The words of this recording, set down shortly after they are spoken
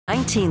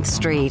19th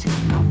Street.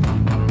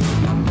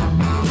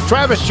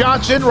 Travis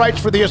Johnson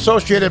writes for the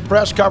Associated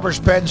Press, covers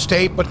Penn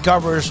State, but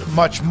covers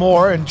much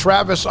more. And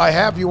Travis, I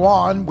have you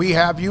on. We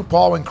have you,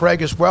 Paul and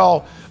Craig as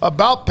well,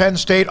 about Penn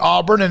State,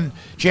 Auburn, and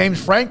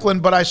James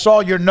Franklin. But I saw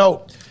your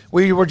note.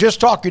 We were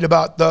just talking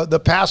about the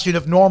passing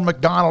of Norm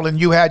Macdonald, and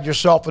you had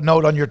yourself a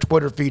note on your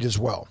Twitter feed as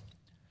well.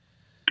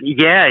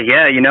 Yeah.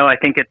 You know, I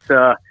think it's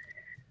a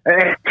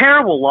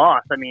terrible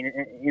loss. I mean,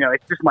 you know,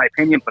 it's just my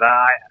opinion, but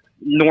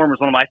Norm was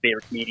one of my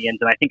favorite comedians,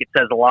 and I think it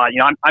says a lot. You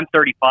know, I'm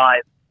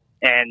 35.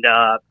 And,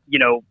 you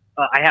know,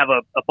 I have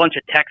a bunch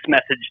of text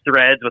message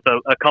threads with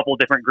a couple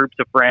different groups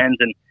of friends.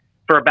 And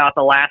for about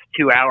the last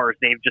 2 hours,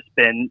 they've just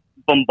been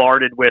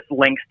bombarded with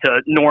links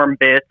to Norm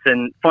bits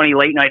and funny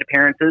late night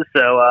appearances.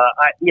 So,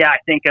 I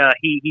think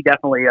he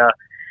definitely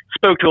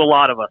spoke to a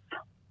lot of us.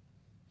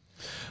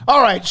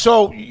 All right.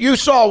 So you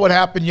saw what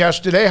happened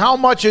yesterday. How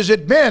much has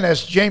it been,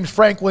 as James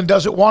Franklin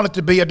doesn't want it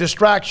to be a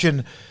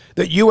distraction,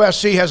 that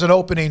USC has an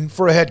opening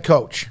for a head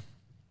coach?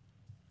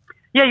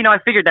 Yeah, you know, I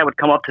figured that would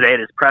come up today at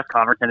his press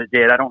conference, and it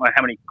did. I don't know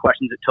how many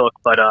questions it took,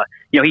 but,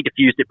 you know, he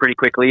diffused it pretty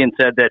quickly and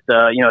said that,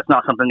 you know, it's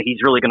not something that he's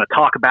really going to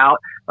talk about.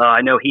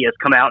 I know he has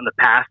come out in the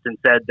past and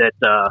said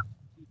that,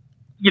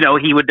 you know,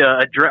 he would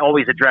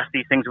always address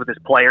these things with his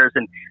players.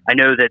 And I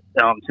know that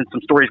since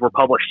some stories were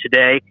published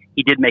today,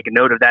 he did make a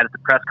note of that at the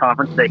press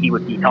conference, that he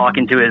would be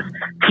talking to his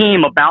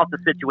team about the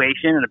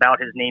situation and about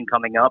his name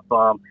coming up.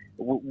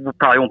 We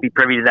probably won't be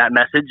privy to that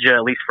message,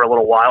 at least for a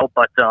little while,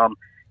 but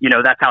you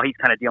know, that's how he's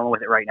kind of dealing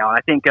with it right now. And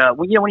I think, you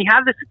know, when you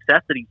have the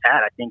success that he's had,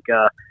 I think,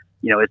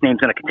 you know, his name's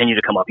going to continue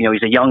to come up. You know,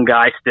 he's a young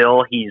guy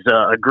still. He's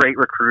a great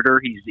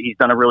recruiter. He's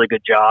done a really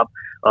good job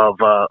of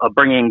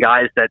bringing in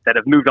guys that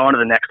have moved on to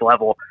the next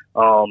level.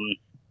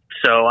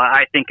 So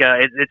I think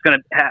it's going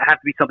to have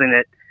to be something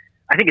that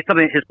I think it's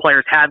something that his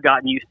players have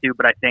gotten used to.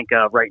 But I think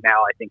right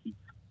now, I think he's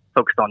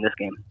focused on this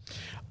game.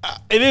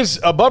 It is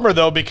a bummer,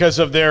 though, because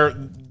of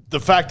the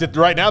fact that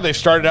right now they've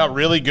started out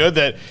really good.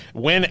 That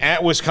win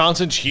at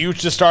Wisconsin's huge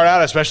to start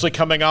out, especially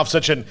coming off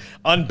such an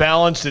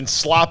unbalanced and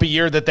sloppy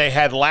year that they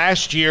had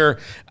last year.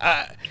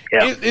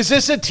 Is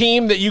this a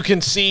team that you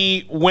can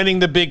see winning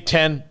the Big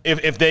Ten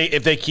if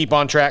they keep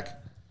on track?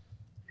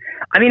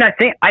 I mean, I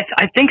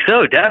think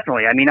so,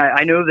 definitely. I mean,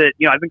 I know that,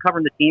 you know, I've been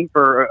covering the team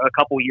for a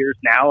couple years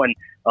now, and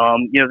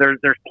you know,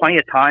 there's plenty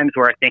of times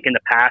where I think in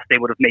the past they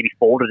would have maybe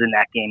folded in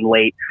that game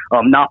late,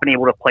 not been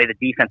able to play the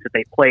defense that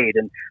they played.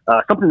 And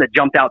something that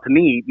jumped out to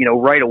me, you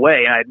know, right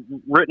away, and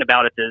I'd written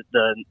about it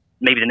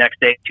maybe the next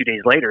day, 2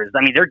 days later, is,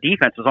 I mean, their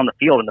defense was on the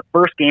field in the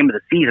first game of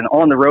the season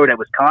on the road at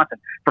Wisconsin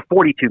for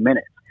 42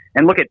 minutes.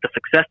 And look at the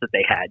success that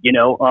they had. You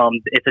know,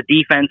 it's a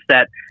defense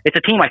it's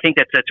a team I think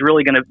that's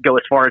really going to go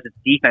as far as its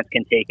defense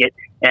can take it.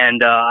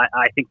 And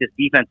I think this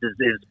defense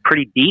is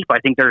pretty deep. I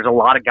think there's a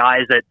lot of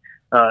guys at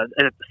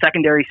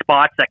secondary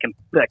spots that can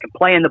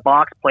play in the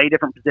box, play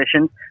different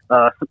positions,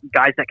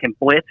 guys that can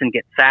blitz and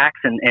get sacks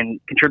and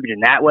contribute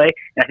in that way.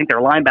 And I think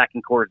their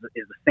linebacking core is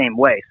the same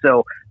way.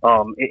 So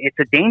it's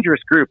a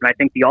dangerous group, and I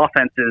think the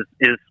offense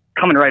is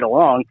coming right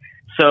along.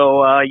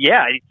 So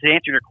yeah, to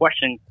answer your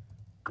question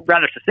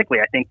rather succinctly,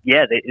 I think,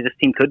 yeah, this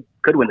team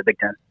could win the Big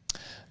Ten.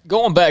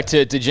 Going back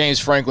to James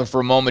Franklin for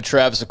a moment,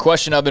 Travis, a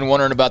question I've been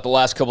wondering about the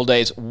last couple of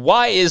days.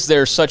 Why is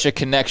there such a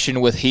connection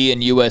with he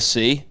and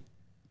USC?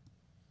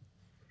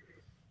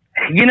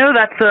 You know,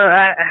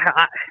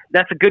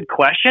 that's a good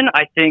question.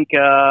 I think, you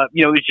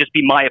know, it would just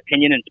be my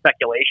opinion and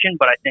speculation,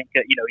 but I think,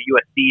 you know,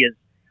 USC is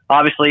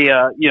obviously,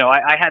 you know,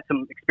 I had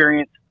some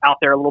experience out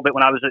there a little bit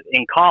when I was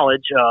in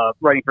college,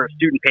 writing for a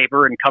student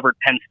paper, and covered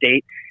Penn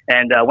State,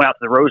 and went out to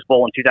the Rose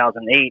Bowl in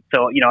 2008.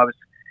 So, you know, I was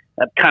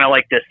kind of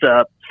like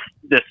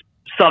this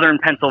Southern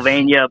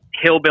Pennsylvania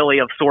hillbilly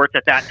of sorts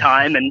at that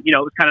time. And, you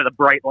know, it was kind of the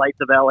bright lights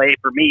of LA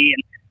for me.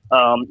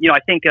 And, you know, I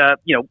think,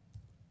 you know,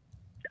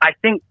 I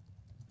think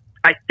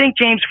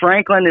James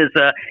Franklin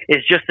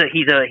is just that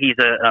he's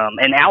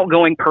an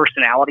outgoing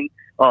personality.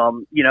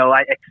 You know,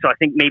 so I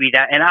think maybe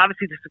that, and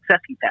obviously the success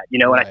he's had, you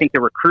know, and I think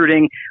the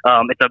recruiting,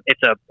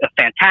 it's a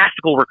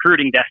fantastical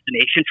recruiting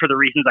destination for the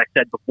reasons I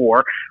said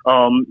before.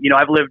 You know,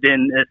 I've lived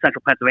in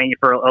central Pennsylvania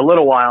for a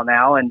little while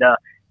now, and,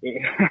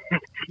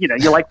 you know,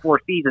 you like 4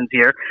 seasons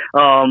here.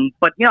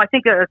 But, you know, I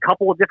think a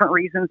couple of different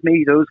reasons,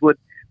 maybe those would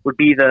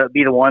be the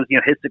ones, you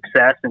know, his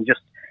success and just,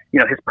 you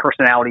know, his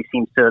personality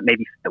seems to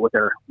maybe fit with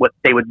what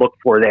they would look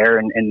for there.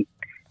 And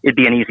it'd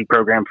be an easy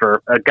program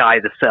for a guy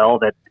to sell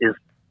that is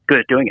good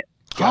at doing it.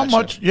 Gotcha. How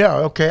much? Yeah,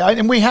 okay.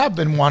 And we have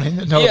been wanting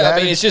to know that. Yeah, I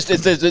mean, it's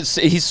just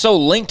he's so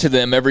linked to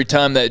them every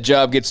time that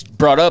job gets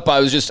brought up. I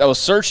was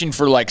searching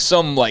for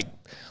some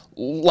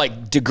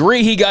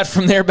degree he got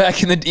from there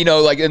back in the, you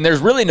know, and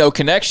there's really no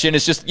connection.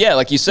 It's just, yeah,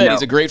 like you said,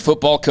 he's a great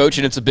football coach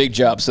and it's a big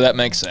job, so that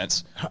makes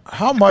sense.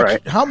 How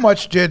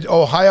much did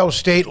Ohio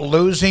State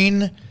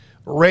losing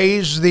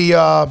raise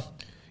the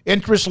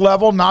interest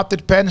level? Not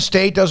that Penn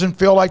State doesn't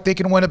feel like they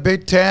can win a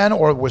Big Ten,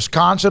 or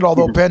Wisconsin,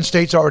 although Penn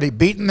State's already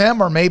beaten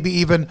them, or maybe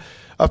even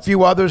a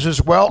few others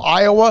as well.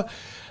 Iowa,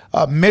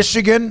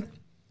 Michigan,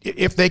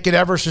 if they could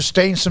ever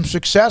sustain some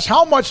success.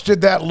 How much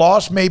did that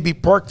loss maybe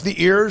perk the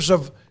ears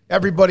of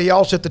everybody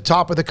else at the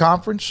top of the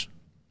conference?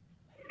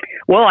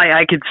 Well,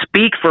 I could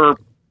speak for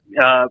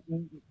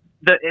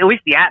at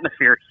least the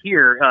atmosphere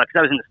here, because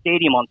I was in the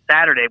stadium on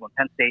Saturday when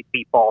Penn State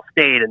beat Ball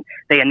State, and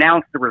they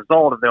announced the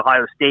result of the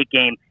Ohio State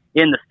game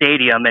in the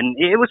stadium, and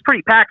it was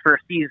pretty packed for a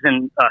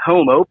season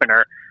home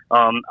opener.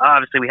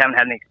 Obviously, we haven't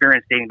had any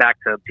experience dating back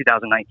to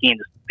 2019.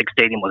 This big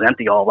stadium was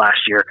empty all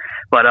last year,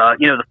 but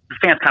the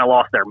fans kind of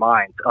lost their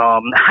minds.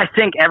 I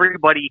think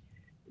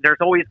there's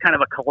always kind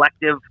of a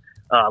collective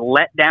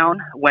letdown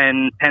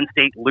when Penn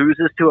State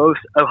loses to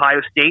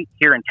Ohio State.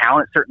 Here in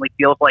town, it certainly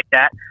feels like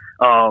that.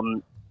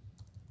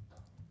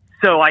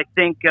 So I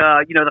think,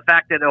 the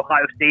fact that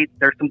Ohio State,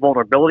 there's some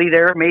vulnerability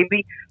there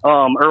maybe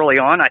early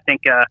on. I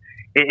think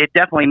it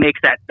definitely makes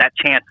that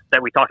chance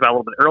that we talked about a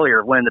little bit earlier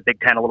of winning the Big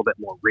Ten a little bit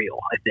more real,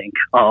 I think.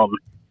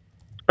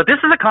 But this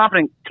is a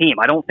confident team.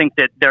 I don't think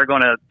that they're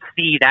going to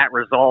see that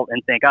result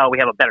and think, oh, we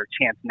have a better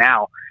chance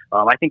now.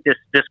 I think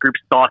this group's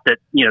thought that,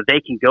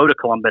 they can go to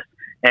Columbus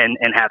and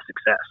have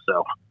success.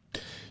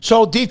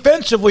 So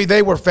defensively,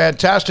 they were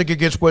fantastic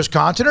against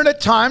Wisconsin, and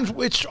at times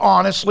it's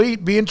honestly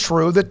being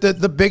true that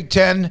the Big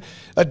Ten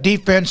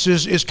defense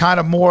is kind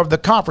of more of the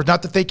conference.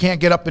 Not that they can't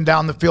get up and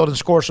down the field and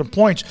score some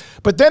points,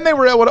 but then they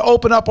were able to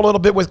open up a little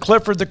bit with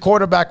Clifford, the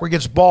quarterback,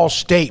 against Ball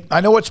State. I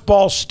know it's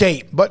Ball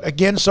State, but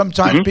again,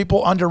 sometimes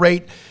people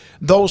underrate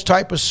those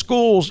type of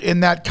schools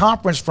in that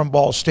conference from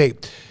Ball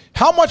State.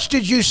 How much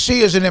did you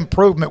see as an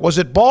improvement? Was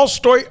it Ball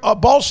State,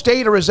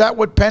 or is that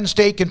what Penn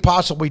State can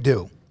possibly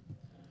do?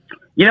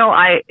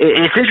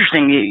 It's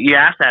interesting you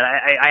asked that.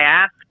 I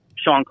asked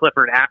Sean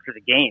Clifford after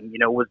the game,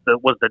 was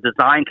the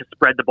design to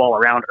spread the ball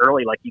around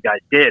early like you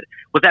guys did?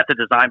 Was that the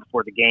design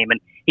before the game? And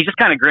he just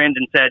kind of grinned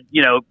and said,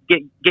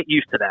 get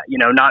used to that,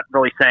 not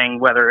really saying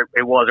whether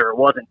it was or it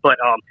wasn't. But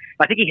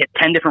I think he hit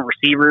 10 different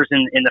receivers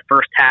in the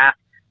first half.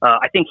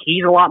 I think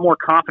he's a lot more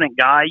confident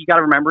guy. You got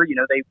to remember,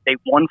 they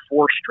won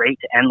 4 straight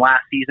to end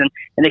last season,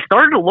 and they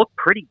started to look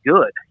pretty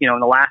good, in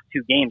the last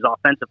 2 games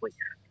offensively.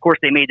 Of course,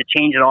 they made the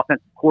change at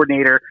offensive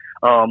coordinator.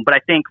 But I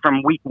think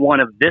from week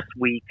 1 of this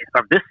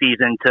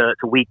season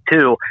to week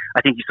 2,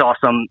 I think you saw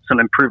some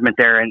improvement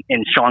there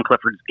in Sean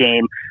Clifford's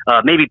game.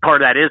 Maybe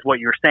part of that is what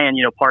you were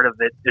saying, part of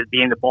it is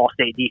being the Ball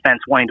State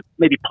defense wanting to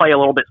maybe play a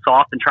little bit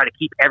soft and try to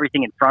keep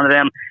everything in front of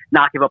them,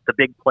 not give up the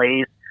big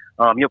plays.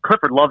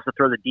 Clifford loves to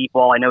throw the deep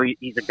ball. I know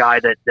he's a guy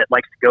that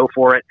likes to go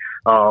for it.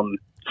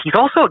 He's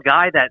also a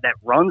guy that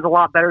runs a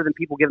lot better than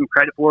people give him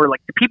credit for.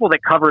 Like, the people that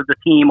cover the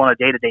team on a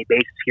day-to-day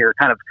basis here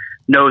kind of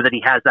know that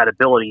he has that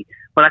ability.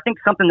 But I think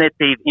something that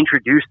they've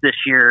introduced this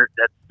year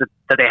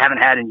that they haven't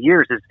had in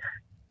years is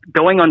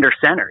going under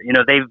center.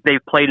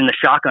 They've played in the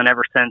shotgun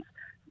ever since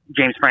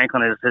James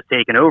Franklin has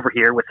taken over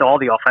here with all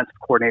the offensive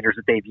coordinators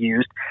that they've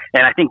used.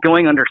 And I think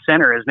going under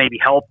center has maybe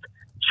helped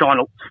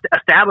Sean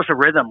establish a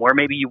rhythm where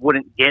maybe you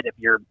wouldn't get if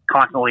you're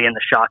constantly in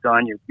the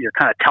shotgun. You're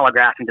kind of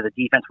telegraphing to the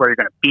defense where you're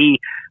going to be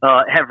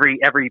every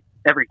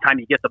time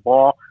you get the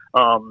ball.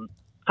 So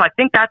I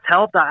think that's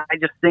helped. I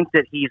just think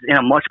that he's in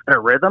a much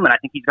better rhythm, and I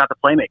think he's got the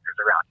playmakers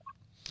around him.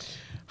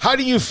 How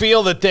do you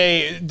feel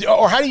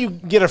how do you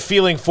get a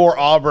feeling for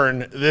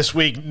Auburn this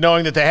week,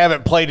 knowing that they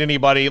haven't played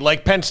anybody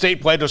like Penn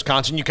State played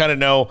Wisconsin? You kind of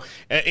know,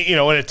 in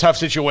a tough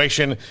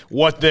situation,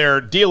 what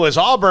their deal is.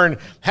 Auburn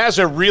has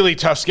a really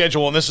tough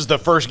schedule, and this is the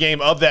first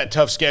game of that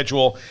tough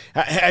schedule.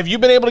 Have you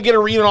been able to get a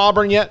read on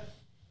Auburn yet?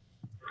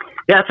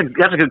 Yeah,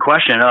 that's a good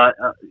question.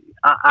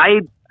 I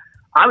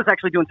was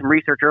actually doing some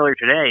research earlier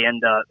today,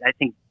 and I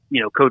think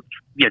Coach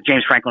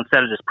James Franklin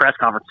said at his press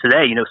conference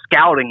today.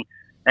 Scouting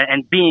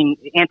and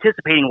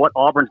anticipating what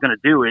Auburn's going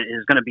to do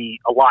is going to be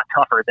a lot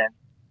tougher than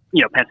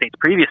Penn State's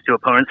previous 2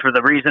 opponents, for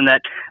the reason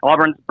that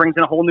Auburn brings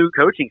in a whole new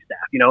coaching staff.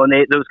 And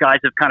those guys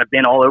have kind of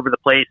been all over the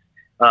place.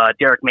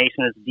 Derek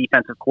Mason is the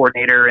defensive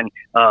coordinator, and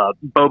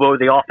Bobo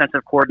the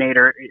offensive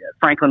coordinator.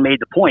 Franklin made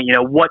the point.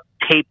 What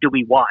tape do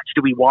we watch?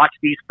 Do we watch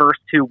these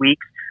first 2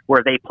 weeks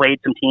where they played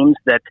some teams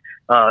that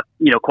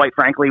quite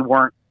frankly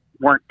weren't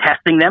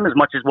testing them as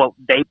much as what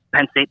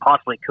Penn State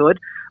possibly could?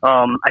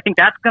 I think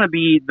that's going to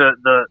be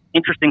the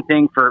interesting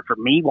thing for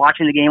me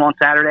watching the game on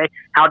Saturday.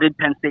 How did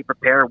Penn State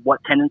prepare?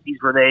 What tendencies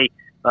were they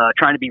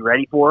trying to be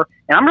ready for?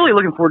 And I'm really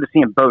looking forward to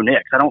seeing Bo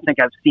Nix. I don't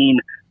think I've seen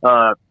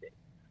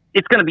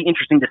it's going to be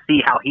interesting to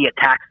see how he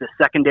attacks the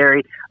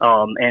secondary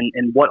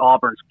and what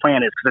Auburn's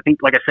plan is. Because I think,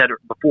 like I said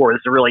before, this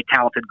is a really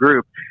talented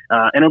group.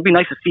 And it'll be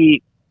nice to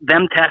see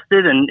them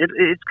tested. And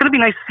it's going to be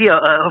nice to see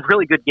a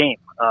really good game,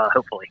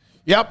 hopefully.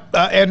 Yep,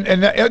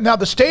 and now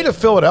the state of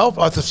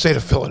Philadelphia,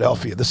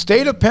 the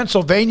state of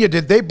Pennsylvania,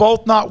 did they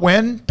both not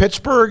win,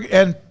 Pittsburgh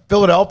and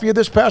Philadelphia,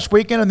 this past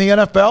weekend in the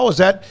NFL? Is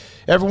that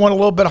everyone a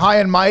little bit high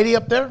and mighty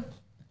up there?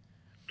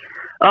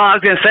 I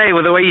was going to say,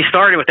 with the way you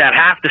started with that,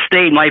 half the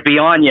state might be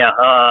on you.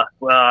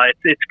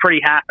 It's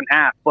pretty half and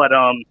half. But,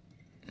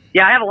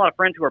 yeah, I have a lot of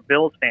friends who are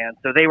Bills fans,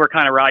 so they were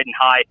kind of riding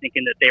high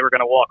thinking that they were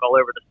going to walk all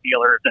over the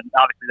Steelers, and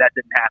obviously that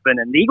didn't happen.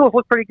 And the Eagles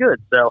look pretty good,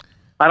 so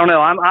I don't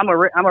know. I'm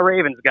a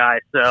Ravens guy,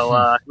 so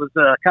it was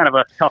kind of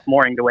a tough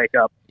morning to wake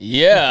up.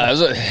 Yeah, it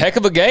was a heck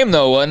of a game,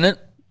 though, wasn't it?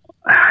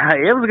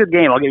 It was a good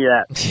game. I'll give you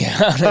that.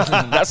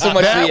 Yeah, not so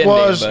much. That the ending,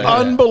 was but,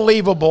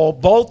 unbelievable.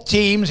 Both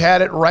teams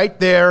had it right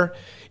there.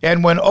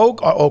 And when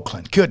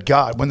Oakland, good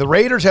God, when the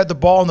Raiders had the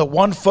ball on the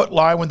 1 foot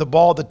line, when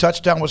the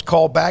touchdown was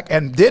called back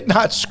and did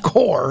not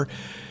score,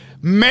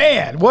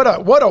 man, what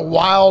a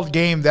wild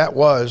game that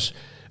was.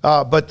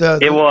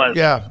 It was.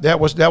 Yeah, that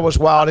was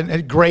wild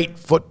and great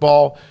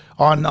football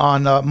on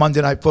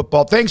Monday Night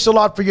Football. Thanks a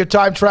lot for your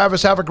time,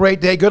 Travis. Have a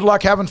great day. Good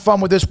luck having fun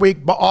with this week,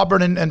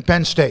 Auburn and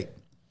Penn State.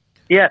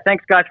 Yeah,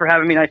 thanks, guys, for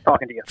having me. Nice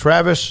talking to you.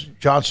 Travis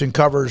Johnson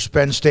covers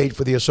Penn State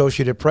for the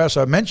Associated Press.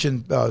 I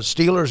mentioned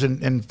Steelers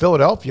and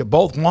Philadelphia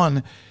both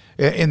won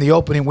in the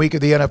opening week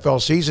of the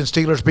NFL season.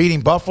 Steelers beating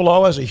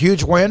Buffalo as a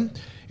huge win,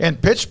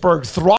 and Pittsburgh thrived.